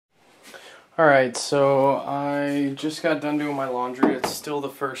Alright, so I just got done doing my laundry. It's still the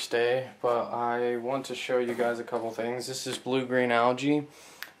first day, but I want to show you guys a couple things. This is blue-green algae,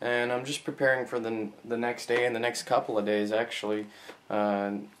 and I'm just preparing for the next day and the next couple of days, actually.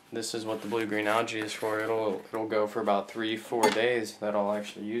 This is what the blue-green algae is for. It'll go for about 3-4 days that I'll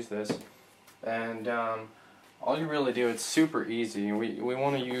actually use this. And all you really do, it's super easy. We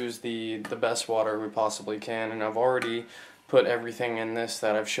want to use the best water we possibly can, and I've already put everything in this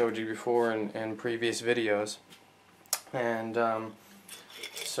that I've showed you before in previous videos. And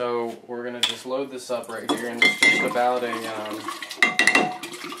so we're gonna just load this up right here, and it's just about a liter,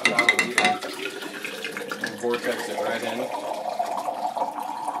 and vortex it right in.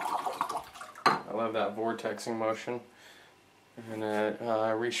 I love that vortexing motion, and it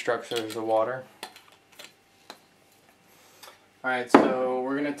restructures the water. Alright, so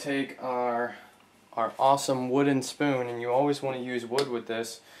we're gonna take our awesome wooden spoon, and you always want to use wood with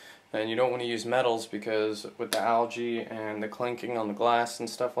this, and you don't want to use metals because with the algae and the clinking on the glass and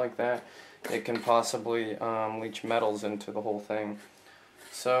stuff like that, it can possibly leach metals into the whole thing.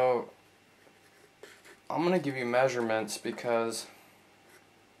 So I'm going to give you measurements because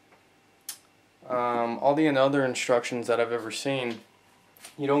all the other instructions that I've ever seen,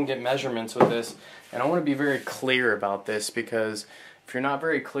 you don't get measurements with this, and I want to be very clear about this because if you're not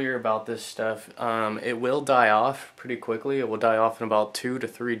very clear about this stuff, it will die off pretty quickly. It will die off in about 2 to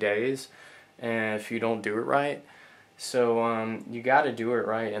 3 days, and if you don't do it right. So you got to do it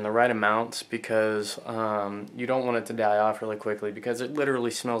right in the right amounts because you don't want it to die off really quickly because it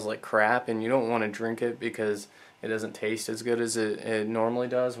literally smells like crap, and you don't want to drink it because it doesn't taste as good as it normally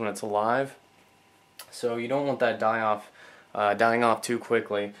does when it's alive. So you don't want that dying off too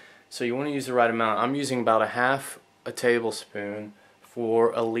quickly. So you want to use the right amount. I'm using about a tablespoon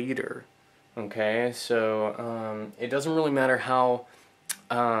for a liter. Okay, so it doesn't really matter how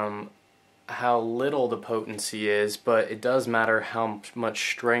little the potency is, but it does matter how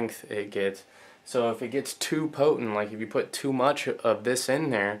much strength it gets. So if it gets too potent, like if you put too much of this in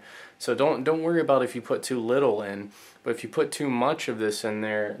there, so don't worry about if you put too little in, but if you put too much of this in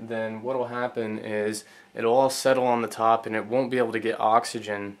there, then what will happen is it'll all settle on the top, and it won't be able to get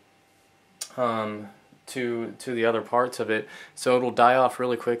oxygen to the other parts of it, so it'll die off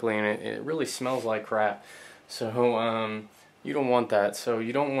really quickly, and it really smells like crap. So you don't want that, so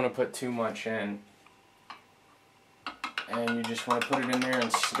you don't want to put too much in, and you just want to put it in there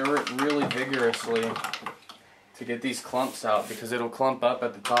and stir it really vigorously to get these clumps out, because it'll clump up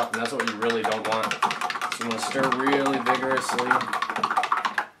at the top, and that's what you really don't want. So you want to stir really vigorously,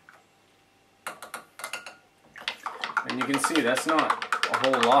 and you can see that's not a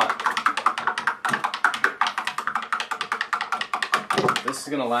whole lot. This is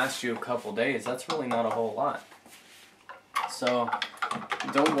going to last you a couple days. That's really not a whole lot. So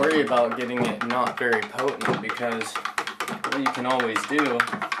don't worry about getting it not very potent, because what you can always do,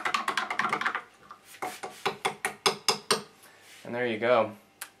 and there you go.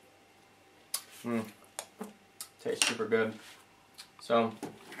 Tastes super good. So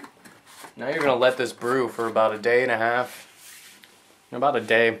now you're going to let this brew for about a day and a half. About a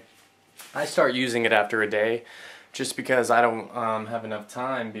day. I start using it after a day, just because I don't have enough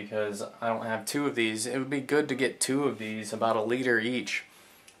time, because I don't have 2 of these. It would be good to get 2 of these, about a liter each.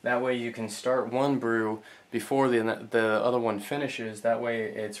 That way you can start one brew before the other one finishes. That way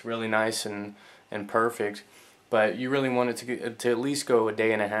it's really nice and perfect. But you really want it to at least go a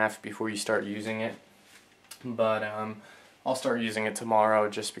day and a half before you start using it. But I'll start using it tomorrow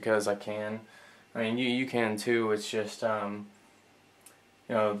just because I can. I mean, you can too. It's just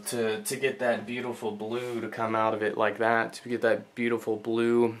you know, to get that beautiful blue to come out of it like that, to get that beautiful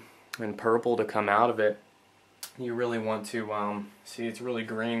blue and purple to come out of it, you really want to, see it's really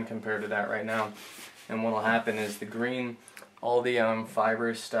green compared to that right now. And what will happen is the green, all the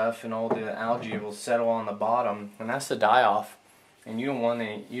fibrous stuff and all the algae will settle on the bottom, and that's the die-off. And you don't want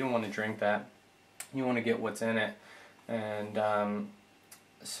to drink that. You want to get what's in it, and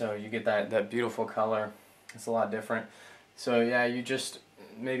so you get that beautiful color. It's a lot different. So yeah, you just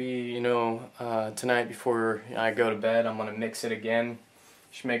maybe, you know, tonight before I go to bed, I'm going to mix it again.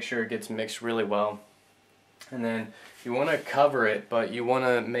 Just make sure it gets mixed really well. And then you want to cover it, but you want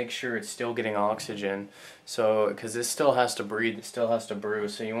to make sure it's still getting oxygen. So, because this still has to breathe, it still has to brew,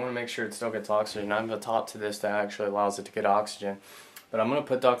 so you want to make sure it still gets oxygen. I have a top to this that actually allows it to get oxygen. But I'm going to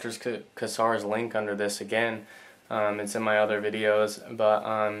put Dr. Kassar's link under this again. It's in my other videos, but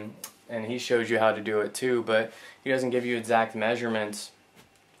and he shows you how to do it too, but he doesn't give you exact measurements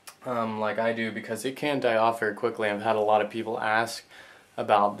like I do, because it can die off very quickly. I've had a lot of people ask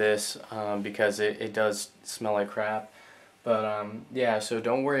about this because it does smell like crap. But yeah, so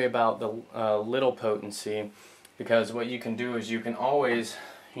don't worry about the little potency, because what you can do is you can always,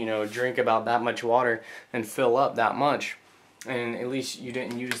 you know, drink about that much water and fill up that much, and at least you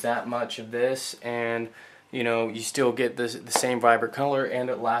didn't use that much of this, and you know, you still get the same vibrant color, and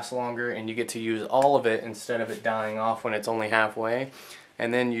it lasts longer, and you get to use all of it instead of it dying off when it's only halfway,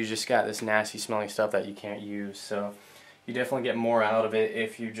 and then you just got this nasty smelling stuff that you can't use. So you definitely get more out of it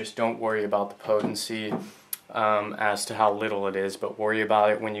if you just don't worry about the potency as to how little it is, but worry about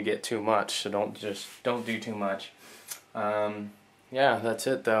it when you get too much. So don't do too much. Yeah, that's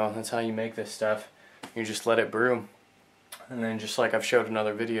it though. That's how you make this stuff. You just let it brew, and then just like I've showed in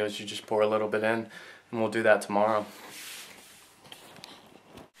other videos, you just pour a little bit in, and we'll do that tomorrow.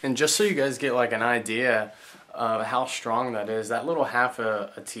 And just so you guys get like an idea of how strong that is, that little half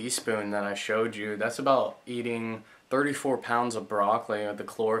a teaspoon that I showed you, that's about eating 34 pounds of broccoli with the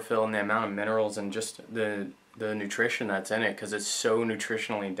chlorophyll and the amount of minerals and just the nutrition that's in it, because it's so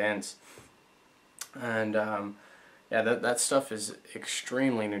nutritionally dense. And yeah, that stuff is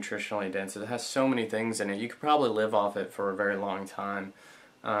extremely nutritionally dense. It has so many things in it. You could probably live off it for a very long time.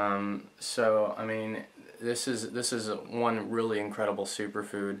 So I mean, this is one really incredible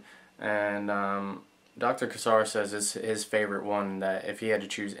superfood, and Dr. Kassar says it's his favorite one, that if he had to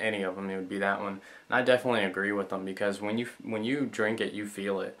choose any of them, it would be that one. And I definitely agree with him, because when you drink it, you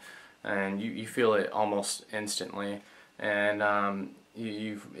feel it, and you feel it almost instantly, and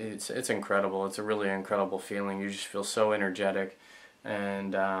it's incredible. It's a really incredible feeling. You just feel so energetic,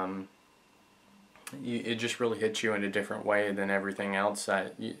 and it just really hits you in a different way than everything else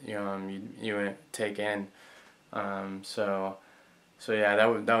that you take in. So yeah,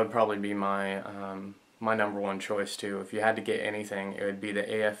 that would probably be my my #1 choice too. If you had to get anything, it would be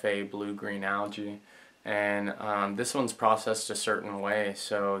the AFA blue-green algae, and this one's processed a certain way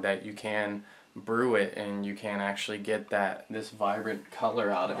so that you can brew it and you can actually get this vibrant color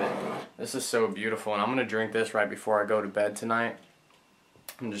out of it. This is so beautiful, and I'm gonna drink this right before I go to bed tonight.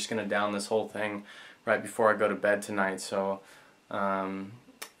 I'm just gonna down this whole thing right before I go to bed tonight, so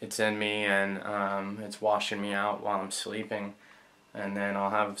it's in me, and it's washing me out while I'm sleeping. And then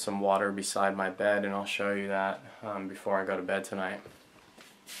I'll have some water beside my bed, and I'll show you that before I go to bed tonight.